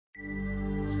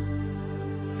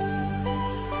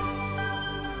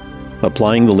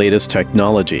applying the latest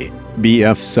technology.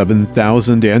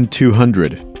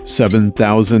 BF-7200,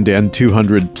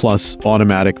 7200 Plus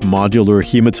automatic modular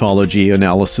hematology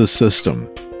analysis system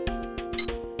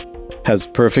has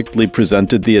perfectly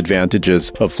presented the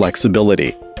advantages of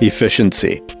flexibility,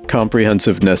 efficiency,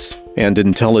 comprehensiveness, and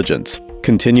intelligence,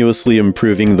 continuously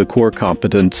improving the core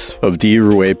competence of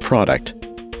DIRUI product.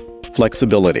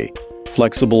 Flexibility,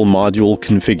 flexible module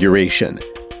configuration,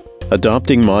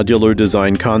 adopting modular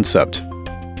design concept.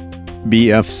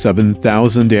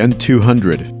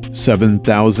 BF-7200,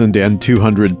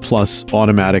 7200 Plus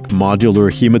automatic modular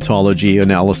hematology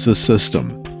analysis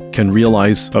system can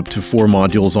realize up to 4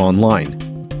 modules online,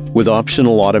 with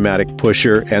optional automatic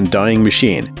pusher and dyeing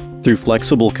machine through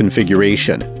flexible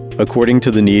configuration according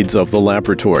to the needs of the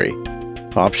laboratory.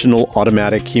 Optional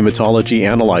automatic hematology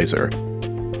analyzer.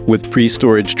 With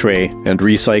pre-storage tray and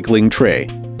recycling tray,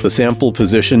 the sample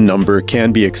position number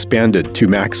can be expanded to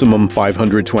maximum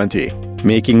 520,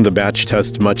 making the batch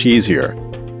test much easier.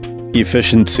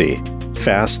 Efficiency,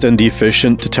 fast and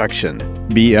efficient detection.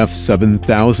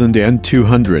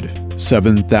 BF-7200,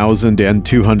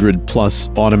 7200 Plus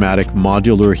automatic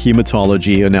modular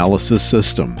hematology analysis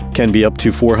system can be up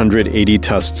to 480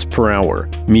 tests per hour,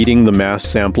 meeting the mass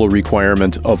sample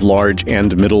requirement of large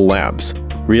and middle labs,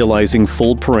 realizing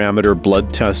full parameter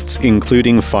blood tests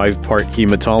including 5-part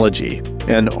hematology,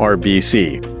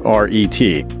 NRBC, RET,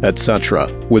 etc.,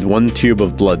 with 1 tube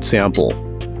of blood sample.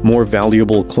 More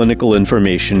valuable clinical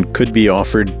information could be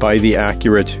offered by the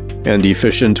accurate and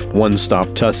efficient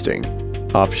one-stop testing.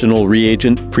 Optional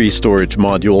reagent pre-storage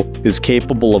module is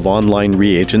capable of online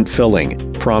reagent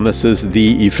filling, promises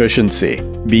the efficiency.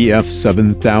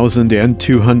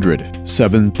 BF-7200,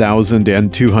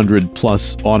 7200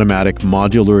 Plus automatic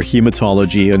modular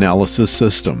hematology analysis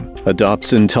system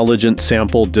adopts intelligent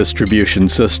sample distribution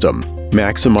system,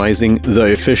 maximizing the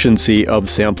efficiency of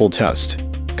sample test.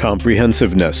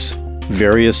 Comprehensiveness,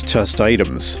 various test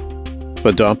items.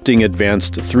 Adopting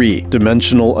advanced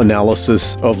 3-dimensional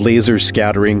analysis of laser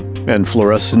scattering and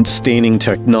fluorescent staining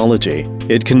technology,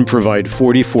 it can provide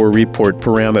 44 report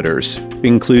parameters,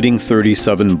 including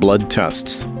 37 blood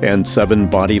tests and 7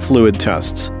 body fluid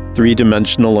tests.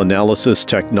 3-dimensional analysis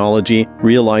technology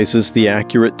realizes the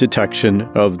accurate detection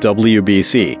of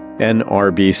WBC,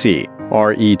 NRBC,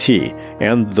 RET,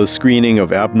 and the screening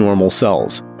of abnormal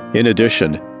cells. In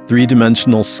addition,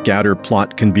 3-dimensional scatter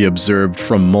plot can be observed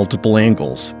from multiple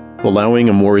angles, allowing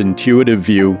a more intuitive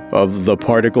view of the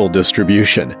particle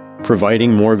distribution,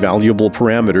 providing more valuable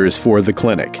parameters for the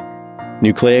clinic.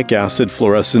 Nucleic acid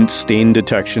fluorescent stain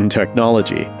detection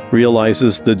technology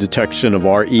realizes the detection of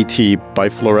RET by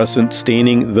fluorescent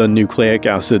staining the nucleic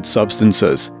acid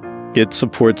substances. It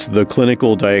supports the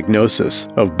clinical diagnosis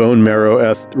of bone marrow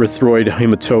erythroid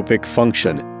hematopoietic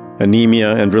function,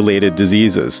 anemia and related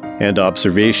diseases, and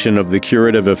observation of the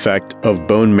curative effect of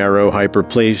bone marrow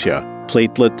hyperplasia.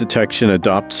 Platelet detection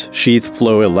adopts sheath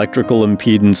flow electrical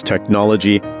impedance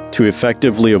technology to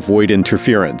effectively avoid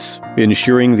interference,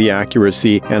 ensuring the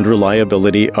accuracy and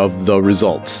reliability of the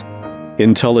results.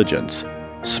 Intelligence,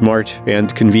 smart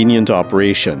and convenient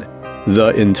operation.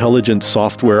 The intelligent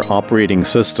software operating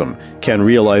system can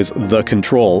realize the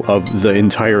control of the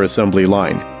entire assembly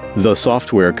line. The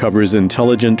software covers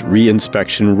intelligent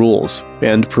re-inspection rules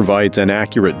and provides an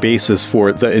accurate basis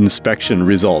for the inspection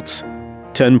results.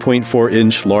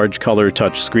 10.4-inch large color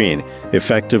touchscreen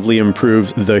effectively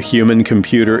improves the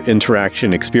human-computer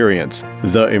interaction experience.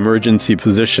 The emergency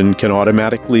position can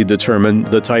automatically determine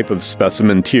the type of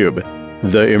specimen tube.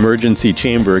 The emergency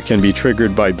chamber can be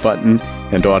triggered by button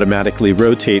and automatically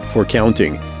rotate for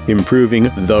counting,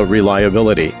 improving the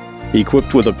reliability.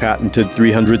 Equipped with a patented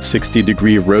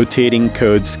 360-degree rotating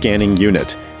code scanning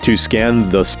unit to scan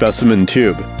the specimen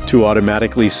tube, to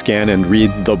automatically scan and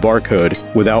read the barcode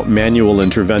without manual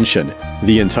intervention.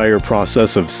 The entire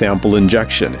process of sample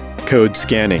injection, code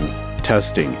scanning,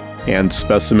 testing, and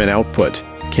specimen output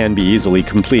can be easily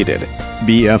completed.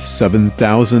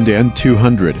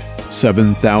 BF-7200,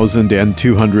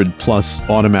 7200 Plus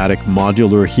automatic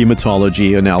modular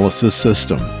hematology analysis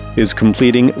system is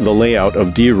completing the layout of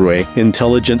DIRUI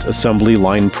intelligent assembly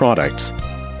line products.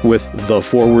 With the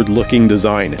forward-looking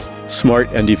design, smart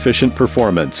and efficient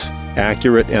performance,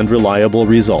 accurate and reliable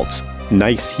results,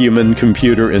 nice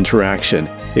human-computer interaction,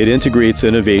 it integrates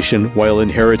innovation while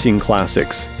inheriting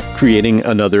classics, creating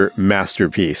another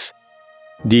masterpiece.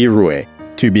 DIRUI,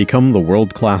 to become the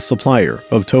world-class supplier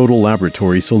of total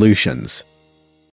laboratory solutions.